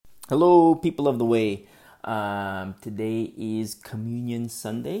Hello, people of the way. Today is Communion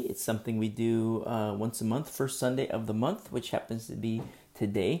Sunday. It's something we do once a month, first Sunday of the month, which happens to be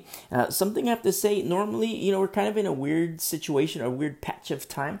today. Something I have to say, normally, we're kind of in a weird situation, a weird patch of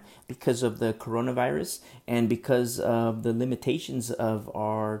time because of the coronavirus and because of the limitations of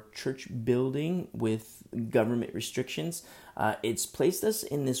our church building with government restrictions. It's placed us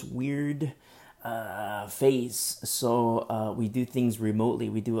in this weird phase. So we do things remotely.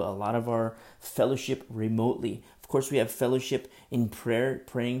 We do a lot of our fellowship remotely. Of course, we have fellowship in prayer,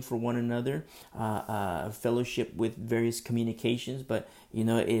 praying for one another, fellowship with various communications. But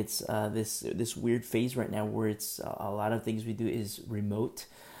it's this weird phase right now where it's a lot of things we do is remote.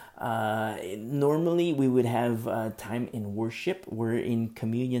 Normally we would have time in worship. We're in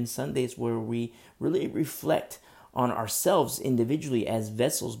Communion Sundays where we really reflect on ourselves individually as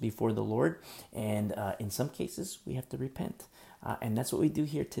vessels before the Lord, and in some cases we have to repent, and that's what we do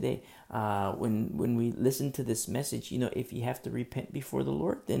here today. When we listen to this message, if you have to repent before the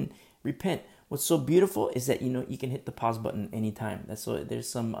Lord, then repent. What's so beautiful is that you can hit the pause button anytime. That's so there's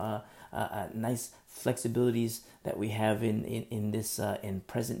some nice flexibilities that we have in this in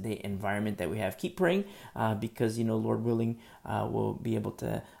present day environment that we have. Keep praying because Lord willing, we'll be able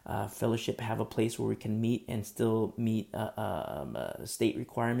to fellowship, have a place where we can meet and still meet state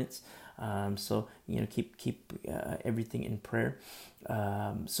requirements. So keep everything in prayer.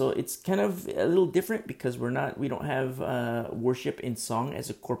 So it's kind of a little different because we don't have worship in song as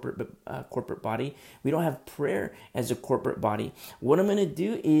a corporate body. We don't have prayer as a corporate body. What I'm going to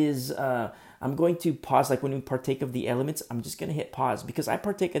do is I'm going to pause, like when we partake of the elements. I'm just going to hit pause because I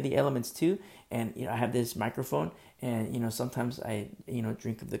partake of the elements too, and I have this microphone, and sometimes I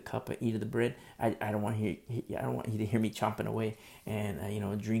drink of the cup, I eat of the bread. I don't want you to hear me chomping away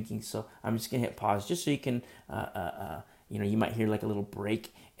and drinking. So I'm just gonna hit pause just so you can you might hear like a little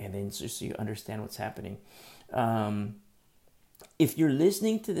break, and then just so you understand what's happening. If you're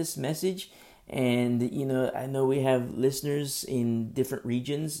listening to this message, and I know we have listeners in different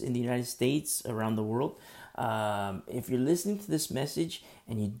regions in the United States, around the world. If you're listening to this message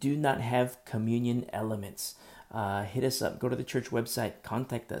and you do not have communion elements, hit us up. Go to the church website,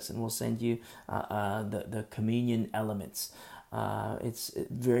 contact us, and we'll send you the communion elements. It's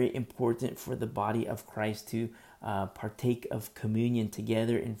very important for the body of Christ to partake of communion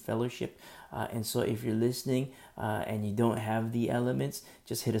together in fellowship. And so if you're listening and you don't have the elements,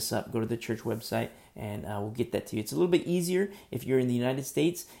 just hit us up. Go to the church website and we'll get that to you. It's a little bit easier if you're in the United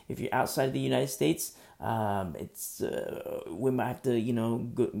States. If you're outside of the United States, we might have to,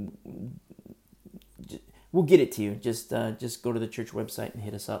 we'll get it to you. Just go to the church website and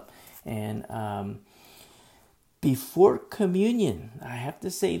hit us up. And before communion, I have to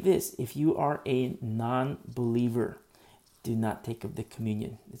say this: if you are a non-believer, do not take of the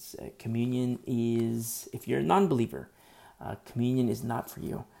communion. Communion is, if you're a non-believer, communion is not for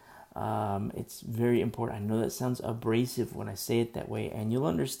you. It's very important. I know that sounds abrasive when I say it that way, and you'll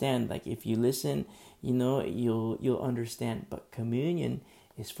understand. Like if you listen, you'll understand. But communion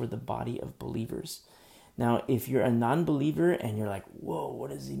is for the body of believers. Now, if you're a non-believer and you're like, "Whoa,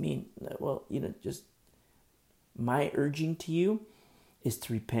 what does he mean?" Well, just my urging to you is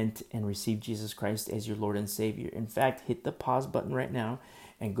to repent and receive Jesus Christ as your Lord and Savior. In fact, hit the pause button right now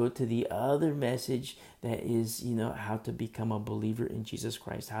and go to the other message that is, how to become a believer in Jesus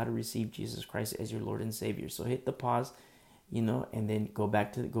Christ, how to receive Jesus Christ as your Lord and Savior. So hit the pause, and then go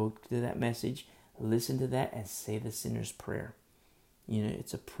to that message, listen to that, and say the sinner's prayer.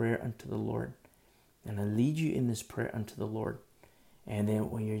 It's a prayer unto the Lord. And I lead you in this prayer unto the Lord. And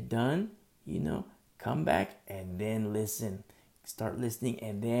then when you're done, come back and then listen. Start listening,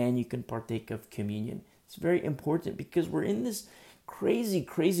 and then you can partake of communion. It's very important because we're in this crazy,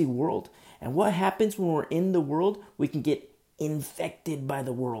 crazy world. And what happens when we're in the world? We can get infected by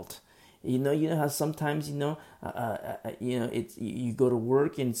the world. You know how sometimes it's you go to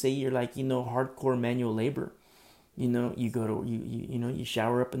work and say you're like hardcore manual labor. You go to you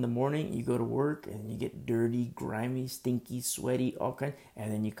shower up in the morning, you go to work, and you get dirty, grimy, stinky, sweaty, all kinds,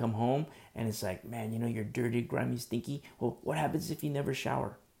 and then you come home and it's like, man, you're dirty, grimy, stinky. Well, what happens if you never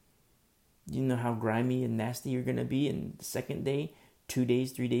shower? You know how grimy and nasty you're gonna be in the second day, 2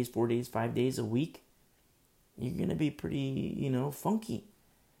 days, 3 days, 4 days, 5 days, a week. You're gonna be pretty, funky.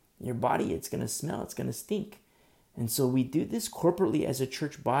 Your body, it's gonna smell, it's gonna stink. And so we do this corporately as a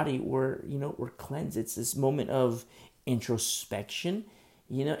church body where, we're cleansed. It's this moment of introspection,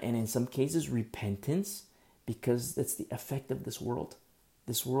 and in some cases repentance, because that's the effect of this world.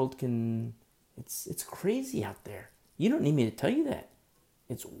 This world it's crazy out there. You don't need me to tell you that.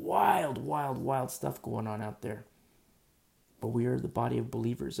 It's wild, wild, wild stuff going on out there. but we are the body of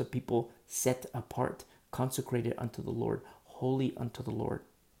believers, of people set apart, consecrated unto the Lord, holy unto the Lord.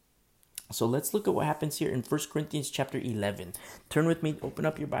 So let's look at what happens here in 1 Corinthians chapter 11. Turn with me, open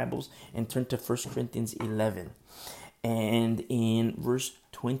up your Bibles, and turn to 1 Corinthians 11. And in verse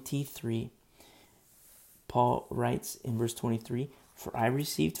 23, Paul writes in verse 23, "For I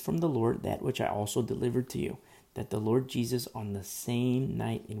received from the Lord that which I also delivered to you, that the Lord Jesus on the same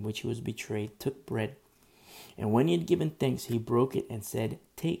night in which he was betrayed took bread. And when he had given thanks, he broke it and said,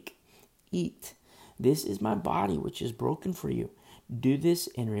 'Take, eat. This is my body which is broken for you. Do this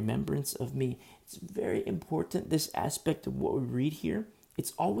in remembrance of me.'" It's very important, this aspect of what we read here.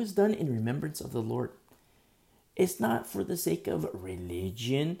 It's always done in remembrance of the Lord. It's not for the sake of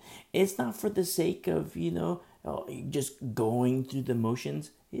religion. It's not for the sake of, just going through the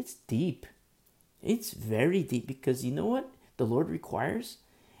motions. It's deep. It's very deep, because you know what the Lord requires?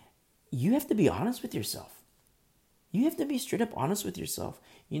 You have to be honest with yourself. You have to be straight up honest with yourself.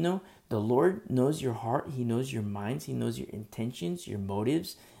 The Lord knows your heart. He knows your minds. He knows your intentions, your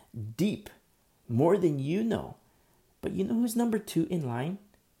motives, deep, more than you know. But you know who's number 2 in line?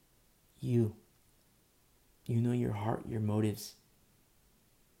 You. You know your heart, your motives.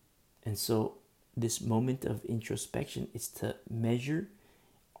 And so this moment of introspection is to measure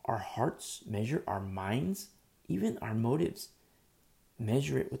our hearts, measure our minds, even our motives.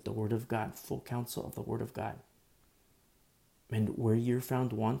 Measure it with the Word of God, full counsel of the Word of God. And where you're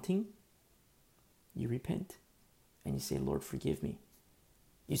found wanting, you repent. And you say, "Lord, forgive me."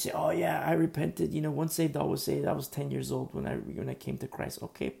 You say, "Oh yeah, I repented. Once saved, always saved. I was 10 years old when I came to Christ."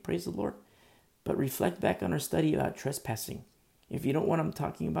 Okay, praise the Lord. But reflect back on our study about trespassing. If you don't know what I'm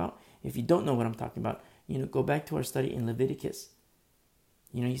talking about, go back to our study in Leviticus.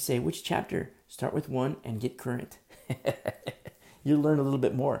 You say, which chapter? Start with 1 and get current. You'll learn a little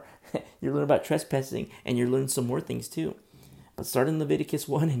bit more. You'll learn about trespassing, and you'll learn some more things too. But start in Leviticus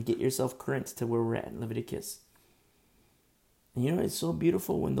 1 and get yourself current to where we're at in Leviticus. And it's so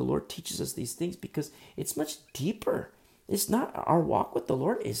beautiful when the Lord teaches us these things, because it's much deeper. It's not our walk with the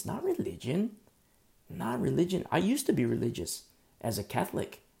Lord. It's not religion. Not religion. I used to be religious as a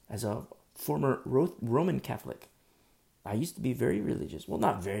Catholic, as a former Roman Catholic. I used to be very religious. Well,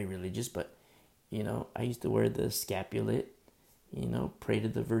 not very religious, but, I used to wear the scapulet, pray to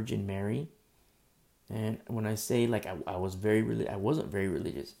the Virgin Mary. And when I say I was I wasn't very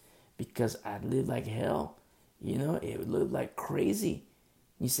religious, because I lived like hell. It lived like crazy.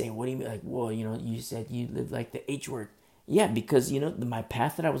 You say, what do you mean? You said you lived like the H word. Yeah, because, my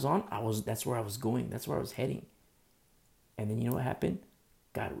path that I was on, that's where I was going. That's where I was heading. And then you know what happened?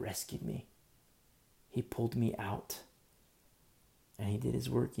 God rescued me. He pulled me out. And he did his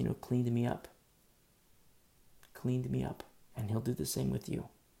work, cleaned me up. Cleaned me up. And he'll do the same with you.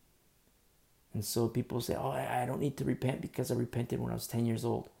 And so people say, "Oh, I don't need to repent because I repented when I was 10 years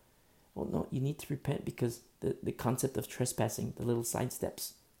old." Well, no, you need to repent because the concept of trespassing, the little side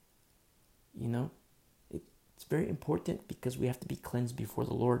steps, it's very important, because we have to be cleansed before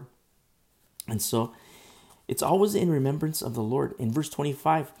the Lord. And so it's always in remembrance of the Lord. In verse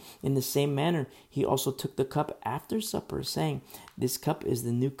 25, in the same manner, he also took the cup after supper, saying, "This cup is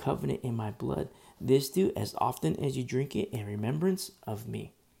the new covenant in my blood. This do as often as you drink it in remembrance of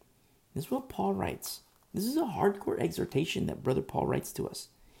me." This is what Paul writes. This is a hardcore exhortation that Brother Paul writes to us.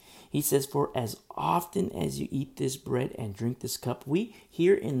 He says, "For as often as you eat this bread and drink this cup," we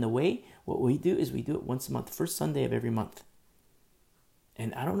here in the way, what we do is we do it once a month, first Sunday of every month.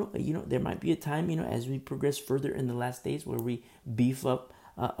 And I don't know, there might be a time, as we progress further in the last days, where we beef up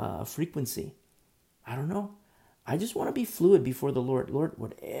frequency. I don't know. I just want to be fluid before the Lord. Lord,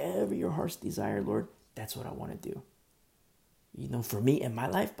 whatever your heart's desire, Lord, that's what I want to do. For me and my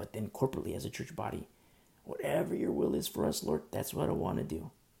life, but then corporately as a church body. Whatever your will is for us, Lord, that's what I want to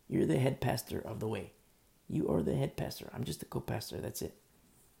do. You're the head pastor of the way. You are the head pastor. I'm just a co-pastor. That's it.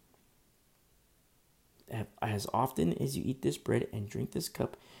 As often as you eat this bread and drink this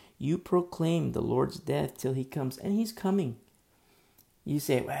cup, you proclaim the Lord's death till he comes. And he's coming. You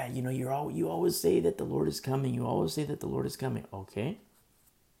say, "Well, you always say that the Lord is coming. You always say that the Lord is coming." Okay.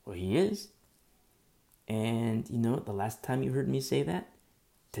 Well, he is. And, the last time you heard me say that,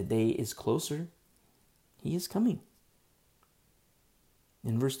 today is closer. He is coming.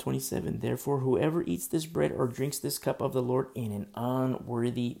 In verse 27, "Therefore, whoever eats this bread or drinks this cup of the Lord in an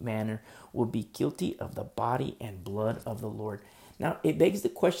unworthy manner will be guilty of the body and blood of the Lord." Now, it begs the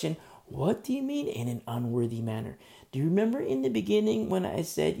question, what do you mean in an unworthy manner? Do you remember in the beginning when I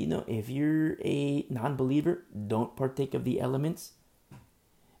said, if you're a non-believer, don't partake of the elements?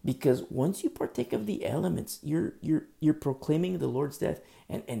 Because once you partake of the elements, you're proclaiming the Lord's death.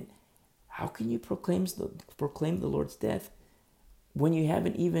 And how can you proclaim the Lord's death? when you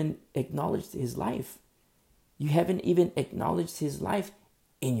haven't even acknowledged his life. You haven't even acknowledged his life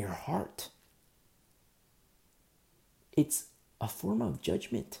in your heart. It's a form of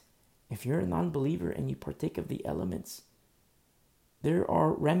judgment. If you're a non-believer and you partake of the elements, there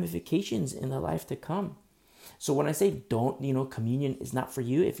are ramifications in the life to come. So when I say communion is not for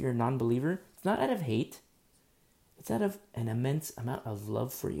you if you're a non-believer, it's not out of hate. It's out of an immense amount of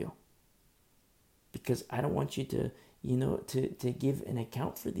love for you. Because I don't want you to, to give an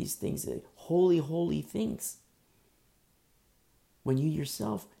account for these things, holy, holy things, when you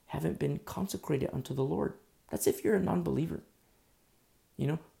yourself haven't been consecrated unto the Lord. That's if you're a non-believer.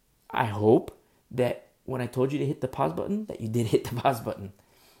 I hope that when I told you to hit the pause button, that you did hit the pause button.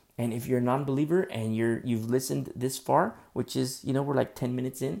 And if you're a non-believer and you've listened this far, which is, we're like 10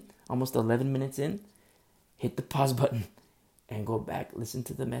 minutes in, almost 11 minutes in, hit the pause button and go back, listen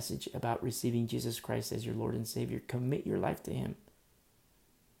to the message about receiving Jesus Christ as your Lord and Savior. Commit your life to him.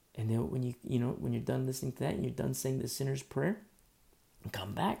 And then when when you're done listening to that and you're done saying the sinner's prayer,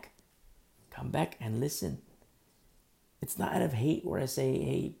 come back and listen. It's not out of hate where I say,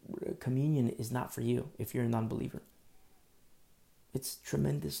 hey, communion is not for you if you're a non-believer. It's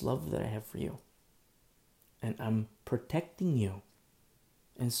tremendous love that I have for you. And I'm protecting you.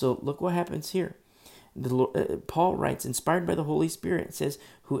 And so look what happens here. Paul writes, inspired by the Holy Spirit, says,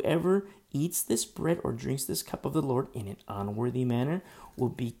 whoever eats this bread or drinks this cup of the Lord in an unworthy manner will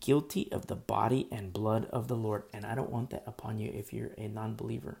be guilty of the body and blood of the Lord. And I don't want that upon you if you're a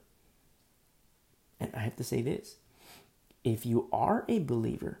non-believer. And I have to say this. If you are a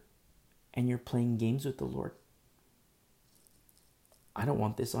believer and you're playing games with the Lord, I don't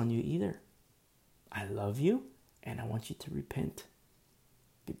want this on you either. I love you and I want you to repent.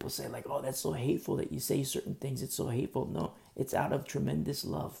 People say oh, that's so hateful that you say certain things. It's so hateful. No, it's out of tremendous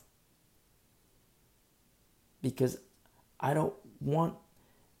love. Because I don't want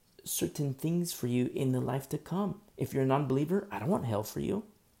certain things for you in the life to come. If you're a non-believer, I don't want hell for you.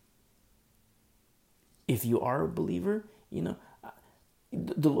 If you are a believer,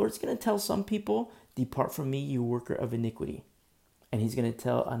 the Lord's going to tell some people, depart from me, you worker of iniquity. And he's going to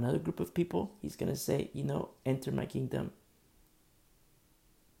tell another group of people, he's going to say, enter my kingdom.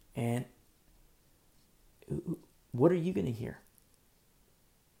 And what are you going to hear?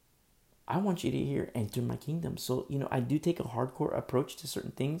 I want you to hear, enter my kingdom. So, I do take a hardcore approach to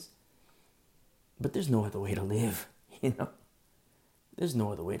certain things, but there's no other way to live, There's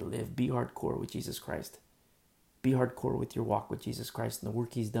no other way to live. Be hardcore with Jesus Christ. Be hardcore with your walk with Jesus Christ and the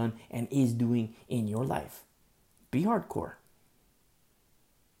work he's done and is doing in your life. Be hardcore.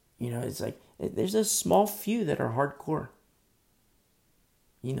 It's like there's a small few that are hardcore.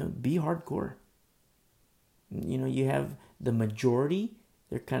 Be hardcore. You have the majority,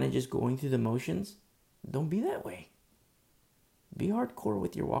 they're kind of just going through the motions. Don't be that way. Be hardcore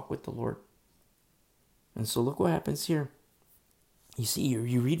with your walk with the Lord. And so look what happens here. You see,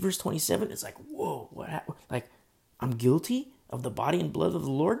 you read verse 27, it's like, whoa, what happened? I'm guilty of the body and blood of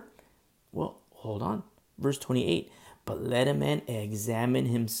the Lord? Well, hold on. Verse 28, but let a man examine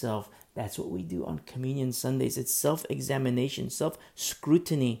himself. That's what we do on Communion Sundays. It's self-examination,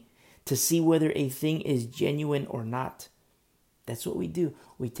 self-scrutiny to see whether a thing is genuine or not. That's what we do.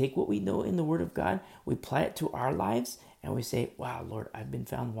 We take what we know in the Word of God, we apply it to our lives, and we say, wow, Lord, I've been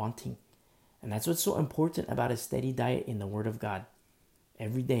found wanting. And that's what's so important about a steady diet in the Word of God.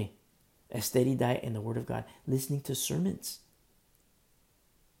 Every day, a steady diet in the Word of God, listening to sermons.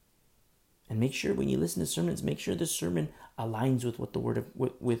 And make sure when you listen to sermons, make sure the sermon aligns with what the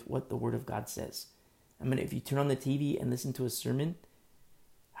Word of God says. If you turn on the TV and listen to a sermon,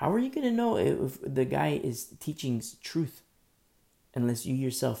 how are you going to know if the guy is teaching truth unless you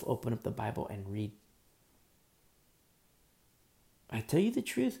yourself open up the Bible and read? I tell you the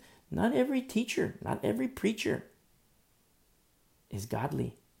truth, not every teacher, not every preacher is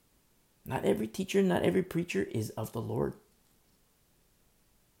godly. Not every teacher, not every preacher is of the Lord.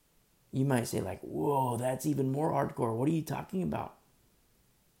 You might say whoa, that's even more hardcore. What are you talking about?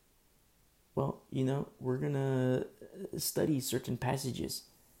 Well, we're going to study certain passages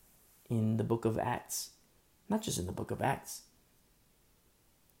in the book of Acts. Not just in the book of Acts.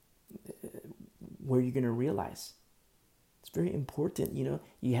 Where you're going to realize. It's very important,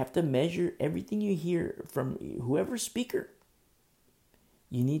 You have to measure everything you hear from whoever speaker.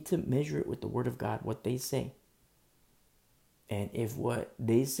 You need to measure it with the Word of God, what they say. And if what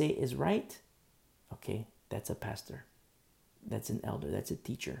they say is right, okay, that's a pastor. That's an elder. That's a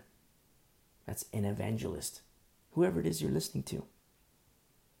teacher. That's an evangelist. Whoever it is you're listening to.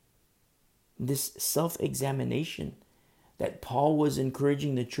 This self-examination that Paul was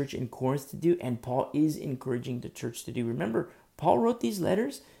encouraging the church in Corinth to do, and Paul is encouraging the church to do. Remember, Paul wrote these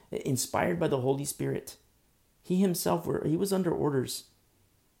letters inspired by the Holy Spirit. He himself he was under orders.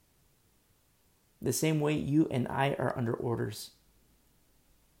 The same way you and I are under orders.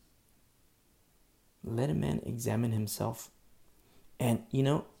 Let a man examine himself. And,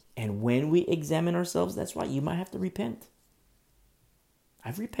 and when we examine ourselves, that's why you might have to repent.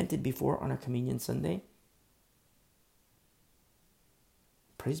 I've repented before on a communion Sunday.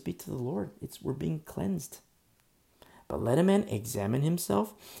 Praise be to the Lord. We're being cleansed. But let a man examine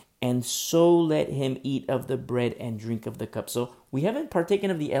himself, and so let him eat of the bread and drink of the cup. So we haven't partaken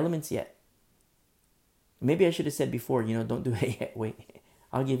of the elements yet. Maybe I should have said before, don't do it yet. Wait,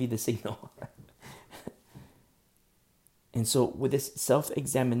 I'll give you the signal. And so with this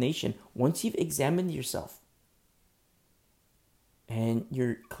self-examination, once you've examined yourself and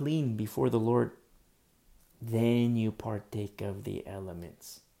you're clean before the Lord, then you partake of the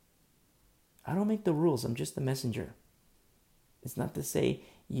elements. I don't make the rules. I'm just the messenger. It's not to say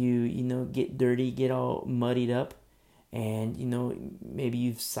you get dirty, get all muddied up, and, maybe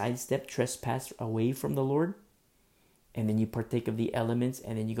you've sidestepped, trespassed away from the Lord, and then you partake of the elements,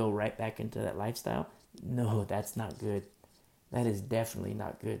 and then you go right back into that lifestyle. No, that's not good. That is definitely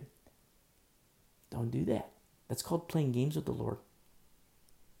not good. Don't do that. That's called playing games with the Lord.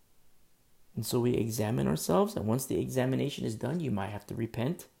 And so we examine ourselves, and once the examination is done, you might have to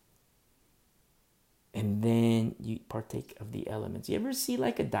repent. And then you partake of the elements. You ever see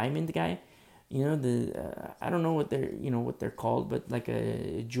like a diamond guy? I don't know what they're called, but like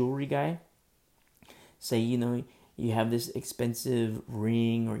a jewelry guy. Say, you have this expensive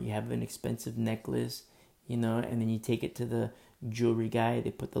ring, or you have an expensive necklace, and then you take it to the jewelry guy.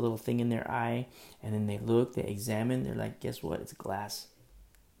 They put the little thing in their eye, and then they look, they examine. They're like, guess what? It's glass.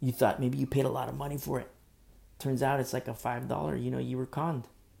 You thought maybe you paid a lot of money for it. Turns out it's like a $5. You were conned.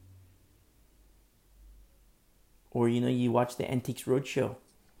 Or, you watch the Antiques Roadshow,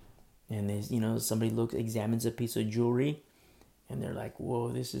 and there's, somebody examines a piece of jewelry, and they're like,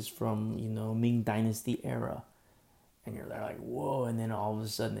 whoa, this is from, Ming Dynasty era. And you're like, whoa. And then all of a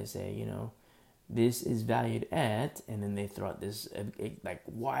sudden they say, this is valued at, and then they throw out this like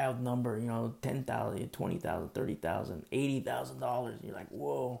wild number, $10,000, $20,000, $30,000, $80,000. You're like,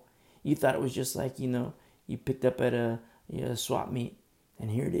 whoa. You thought it was just like, you picked up at a swap meet, and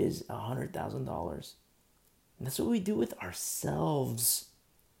here it is, $100,000. And that's what we do with ourselves.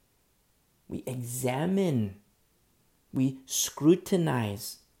 We examine. We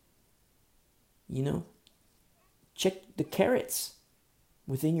scrutinize. Check the carrots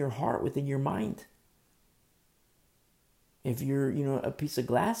within your heart, within your mind. If you're, a piece of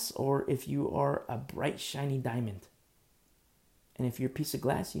glass, or if you are a bright, shiny diamond. And if you're a piece of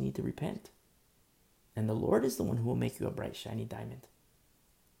glass, you need to repent. And the Lord is the one who will make you a bright, shiny diamond.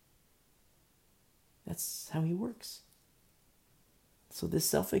 That's how he works. So this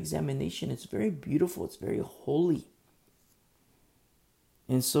self-examination, it's very beautiful. It's very holy.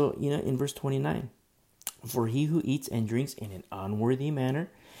 And so, in verse 29, for he who eats and drinks in an unworthy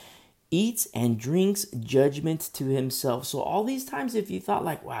manner eats and drinks judgment to himself. So all these times, if you thought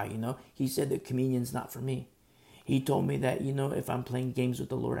like, wow, he said that communion's not for me. He told me that, if I'm playing games with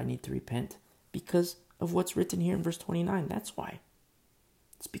the Lord, I need to repent because of what's written here in verse 29. That's why.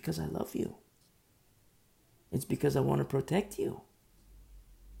 It's because I love you. It's because I want to protect you.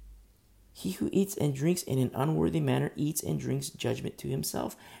 He who eats and drinks in an unworthy manner eats and drinks judgment to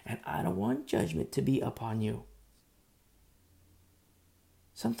himself. And I don't want judgment to be upon you.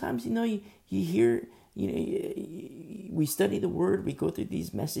 Sometimes, you hear, we study the word, we go through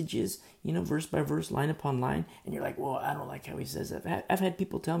these messages, verse by verse, line upon line, and you're like, well, I don't like how he says that. I've had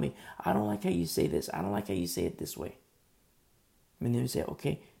people tell me, I don't like how you say this. I don't like how you say it this way. And then we say,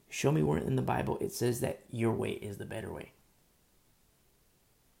 okay, show me where in the Bible it says that your way is the better way.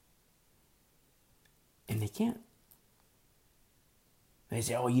 And they can't. They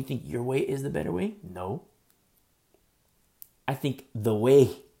say, oh, you think your way is the better way? No. I think the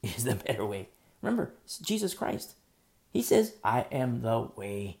way is the better way. Remember, it's Jesus Christ. He says, I am the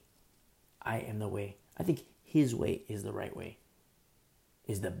way. I am the way. I think his way is the right way,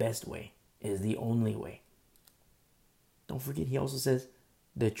 is the best way, is the only way. Don't forget, he also says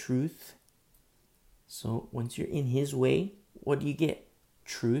the truth. So once you're in his way, what do you get?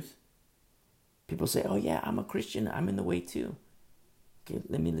 Truth. People say, oh yeah, I'm a Christian. I'm in the way too. Okay,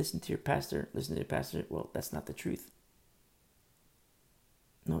 let me listen to your pastor. Listen to your pastor. Well, that's not the truth.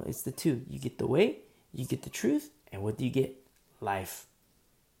 No, it's the two. You get the way, you get the truth, and what do you get? Life.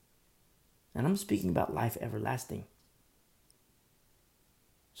 And I'm speaking about life everlasting.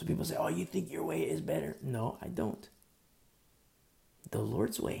 So people say, oh, you think your way is better? No, I don't. The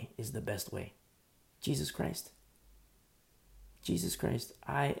Lord's way is the best way. Jesus Christ. Jesus Christ,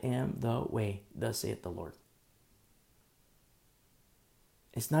 I am the way, thus saith the Lord.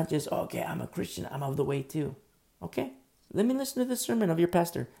 It's not just, okay, I'm a Christian, I'm of the way too. Okay, let me listen to the sermon of your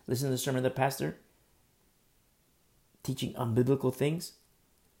pastor. Listen to the sermon of the pastor teaching unbiblical things.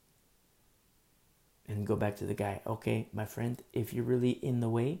 And go back to the guy. Okay, my friend, if you're really in the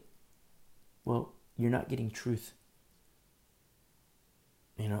way, well, you're not getting truth.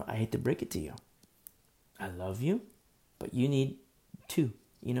 I hate to break it to you. I love you, but you need two,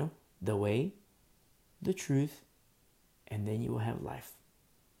 the way, the truth, and then you will have life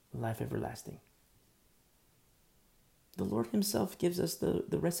everlasting. The Lord himself gives us the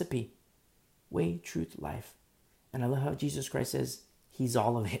recipe, way, truth, life. And I love how Jesus Christ says he's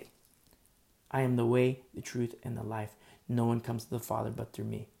all of it. I am the way, the truth, and the life. No one comes to the Father but through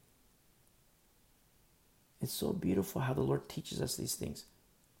me. It's so beautiful how the Lord teaches us these things.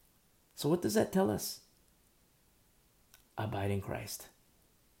 So what does that tell us? Abide in Christ.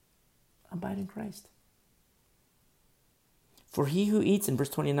 Abide in Christ. For he who eats, in verse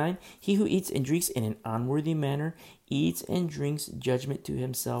 29, he who eats and drinks in an unworthy manner, eats and drinks judgment to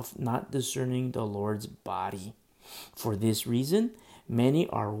himself, not discerning the Lord's body. For this reason, many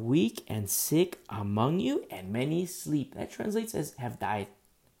are weak and sick among you, and many sleep. That translates as have died.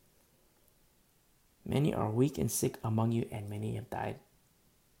 Many are weak and sick among you, and many have died.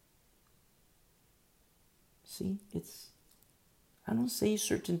 See, I don't say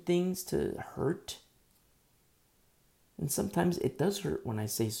certain things to hurt. And sometimes it does hurt when I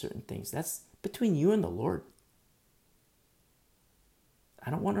say certain things. That's between you and the Lord. I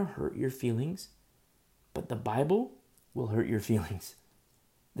don't want to hurt your feelings, but the Bible will hurt your feelings.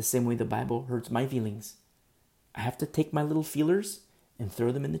 The same way the Bible hurts my feelings. I have to take my little feelers and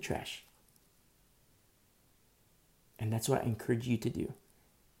throw them in the trash. And that's what I encourage you to do.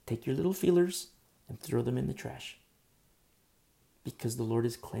 Take your little feelers and throw them in the trash. Because the Lord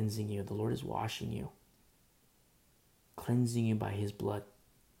is cleansing you. The Lord is washing you. Cleansing you by his blood.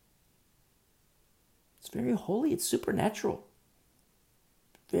 It's very holy. It's supernatural.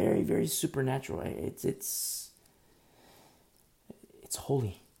 Very, very supernatural. It's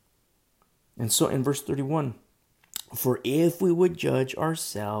holy. And so in verse 31, for if we would judge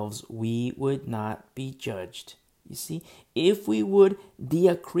ourselves, we would not be judged. You see, if we would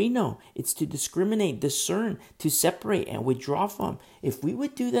diakrino, it's to discriminate, discern, to separate and withdraw from. If we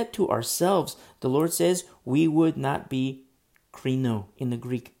would do that to ourselves, the Lord says we would not be krino in the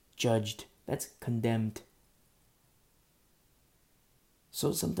Greek, judged. That's condemned.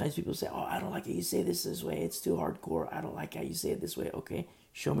 So sometimes people say, I don't like how you say this way. It's too hardcore. I don't like how you say it this way. Okay,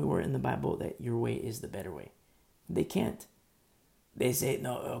 show me where in the Bible that your way is the better way. They can't. They say,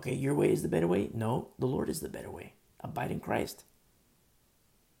 no, okay, your way is the better way. No, the Lord is the better way. Abide in Christ.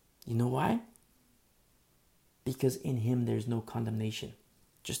 You know why? Because in him there's no condemnation.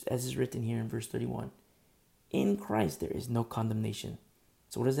 Just as is written here in verse 31. In Christ there is no condemnation.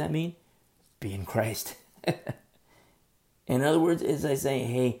 So what does that mean? Be in Christ. In other words, it's like saying,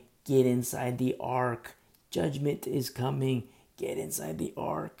 hey, get inside the ark. Judgment is coming. Get inside the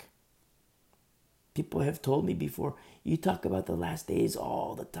ark. People have told me before, you talk about the last days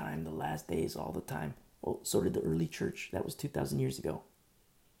all the time, the last days all the time. Well, so did the early church. That was 2,000 years ago.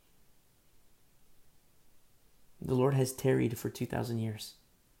 The Lord has tarried for 2,000 years.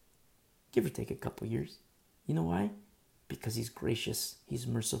 Give or take a couple years. You know why? Because he's gracious, he's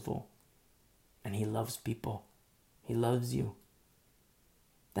merciful, and he loves people. He loves you.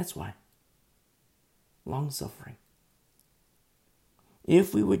 That's why. Long-suffering.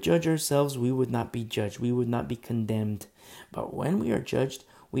 If we would judge ourselves, we would not be judged. We would not be condemned. But when we are judged,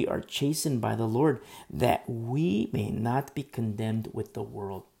 we are chastened by the Lord, that we may not be condemned with the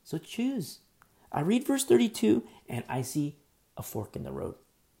world. So choose. I read verse 32, and I see a fork in the road.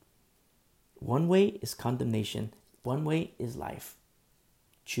 One way is condemnation. One way is life.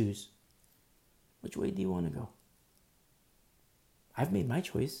 Choose. Which way do you want to go? I've made my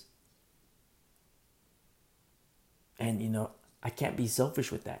choice. And, I can't be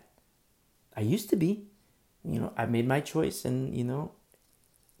selfish with that. I used to be. I made my choice and,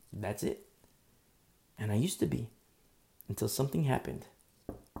 that's it. And I used to be. Until something happened.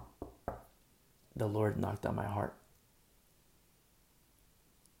 The Lord knocked on my heart.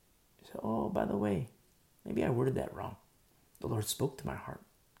 He said, by the way, maybe I worded that wrong. The Lord spoke to my heart.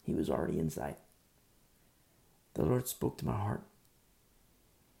 He was already inside. The Lord spoke to my heart.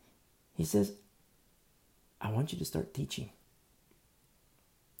 He says, I want you to start teaching.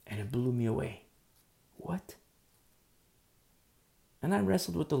 And it blew me away. What? And I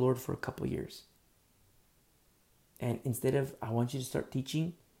wrestled with the Lord for a couple years. And instead of, I want you to start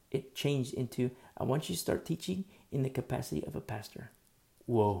teaching, it changed into, I want you to start teaching in the capacity of a pastor.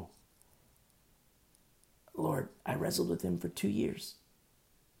 Whoa. Lord, I wrestled with him for 2 years.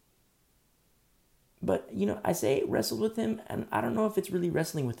 But, I say wrestled with him, and I don't know if it's really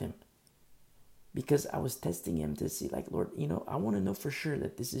wrestling with him. Because I was testing him to see, like, Lord, I want to know for sure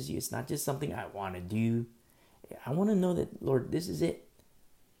that this is you. It's not just something I want to do. I want to know that, Lord, this is it.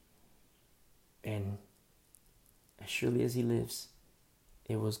 And as surely as he lives,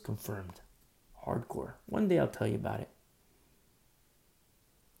 it was confirmed. Hardcore. One day I'll tell you about it.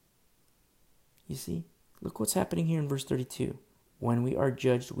 You see? Look what's happening here in verse 32. When we are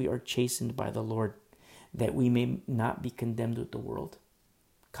judged, we are chastened by the Lord, that we may not be condemned with the world.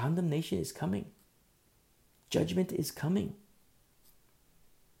 Condemnation is coming. Judgment is coming.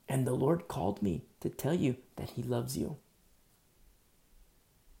 And the Lord called me to tell you that he loves you.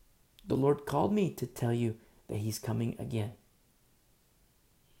 The Lord called me to tell you that he's coming again.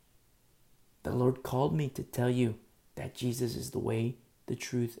 The Lord called me to tell you that Jesus is the way, the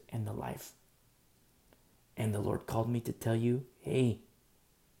truth, and the life. And the Lord called me to tell you, hey,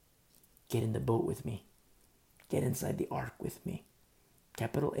 get in the boat with me. Get inside the ark with me.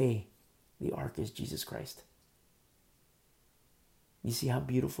 Capital A, the ark is Jesus Christ. You see how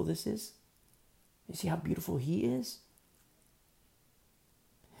beautiful this is? You see how beautiful he is?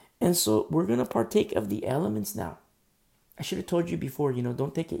 And so we're going to partake of the elements now. I should have told you before,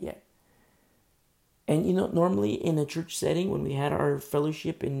 don't take it yet. And, normally in a church setting, when we had our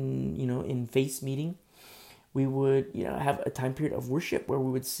fellowship in faith meeting, we would, have a time period of worship where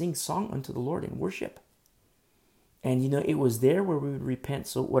we would sing song unto the Lord in worship. And, it was there where we would repent.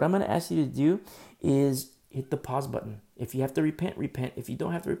 So what I'm going to ask you to do is hit the pause button. If you have to repent, repent. If you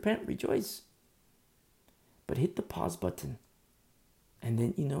don't have to repent, rejoice. But hit the pause button. And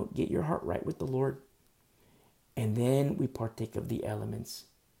then, get your heart right with the Lord. And then we partake of the elements.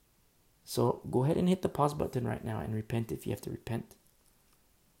 So go ahead and hit the pause button right now and repent if you have to repent.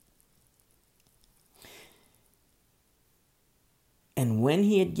 And when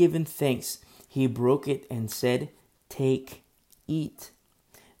he had given thanks, he broke it and said, take, eat.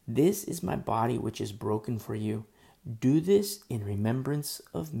 This is my body which is broken for you. Do this in remembrance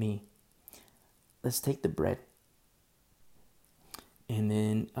of me. Let's take the bread. And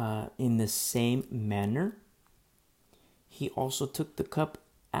then in the same manner, he also took the cup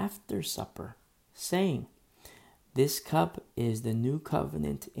after supper, saying, this cup is the new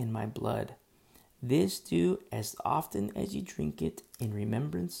covenant in my blood. This do as often as you drink it in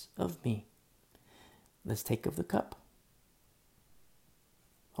remembrance of me. Let's take of the cup.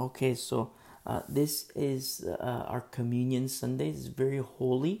 Okay, so this is our communion Sunday. It's very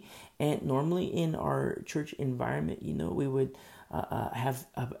holy. And normally in our church environment, we would have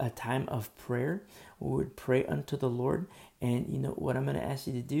a time of prayer. We would pray unto the Lord. And what I'm going to ask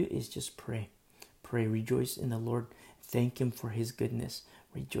you to do is just pray. Pray, rejoice in the Lord. Thank him for his goodness.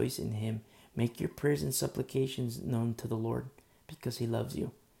 Rejoice in him. Make your prayers and supplications known to the Lord because he loves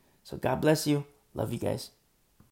you. So God bless you. Love you guys.